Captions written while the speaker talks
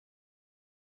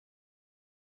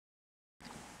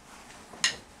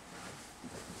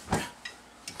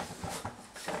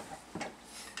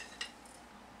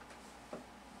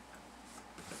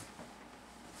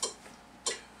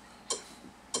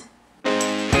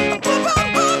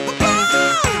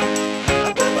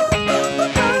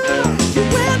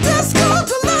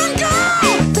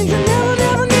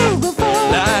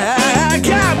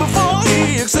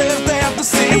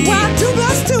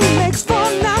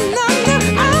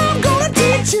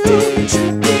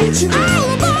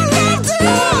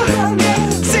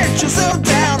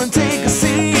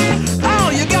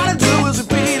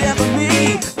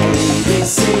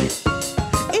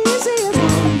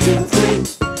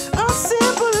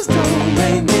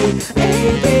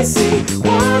ABC,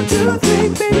 1, 2, 3,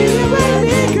 baby, you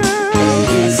ready, girl?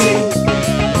 ABC,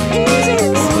 easy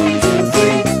as 1, 2, 3,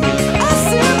 as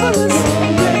simple as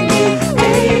baby.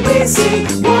 ABC,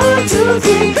 1, 2,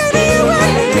 3, baby, you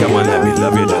ready? Come on, let me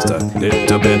love you just a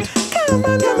little bit. Come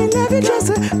on, let me love you just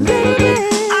a little bit.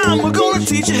 I'm gonna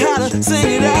teach you how to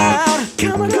sing it out.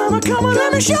 Come on, come on, come on,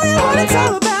 let me show you what it's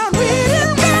all about. Read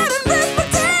and write and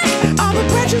arithmetic, all the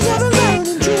branches of the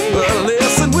learning tree. But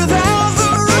listen, without the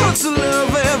roots of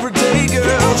love every day,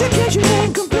 girl. Education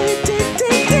ain't complete.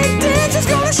 Teacher's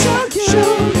gonna show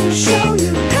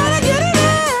you how to get it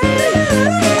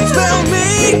right. Spell me,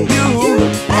 you,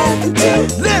 at the D.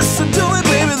 listen to it,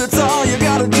 baby, that's all you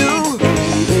gotta do.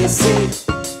 ABC,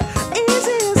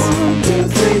 easy as 1, 2,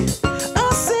 3,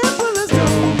 as simple as do,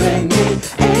 re, mi.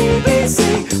 ABC,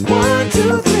 1,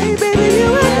 2, 3, baby, you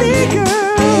and me,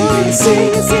 girl. ABC,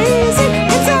 it's easy,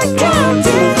 it's a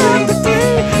counting of the 3.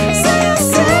 Say a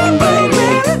simple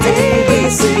melody.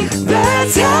 ABC,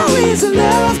 that's how easy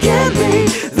love can be.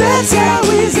 That's how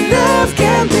easy love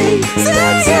can be.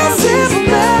 That's a simple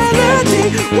melody.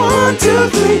 1, 2,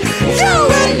 3, you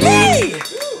and me.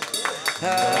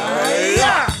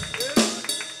 Yeah.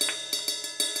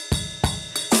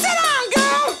 Sit down,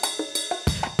 girl.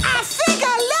 I think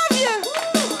I love you.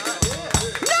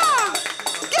 Nah,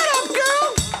 get up, girl.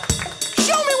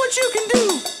 Show me what you can do.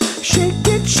 Shake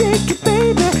it,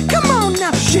 baby. Come on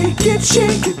now. Shake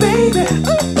it, baby.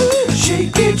 Ooh, ooh.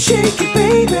 Shake it,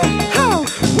 baby. Ho,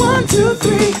 1, 2,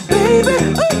 3, baby.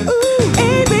 Ooh, ooh.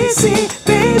 ABC,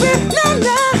 baby. Na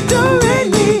na, do re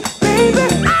mi, baby.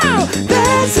 Ow,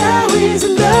 that's how easy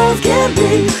love can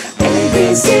be.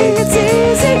 ABC, it's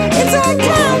easy. It's a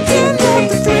counting of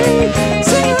the 3.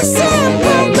 Sing a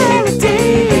simple melody.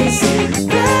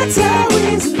 That's how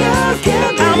easy love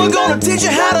can be. I'm gonna teach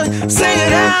you how to sing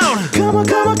it out. Come on,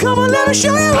 come on, come on, let me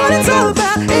show you what it's all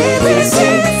about. ABC,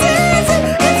 it's easy,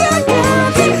 it's a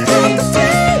counting of the 3.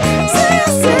 Sing a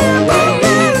simple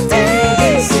melody.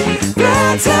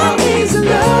 That's how easy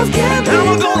love can be.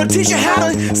 I'm gonna teach you how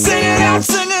to sing it out,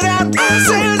 sing it out,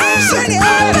 sing it out, sing it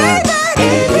out.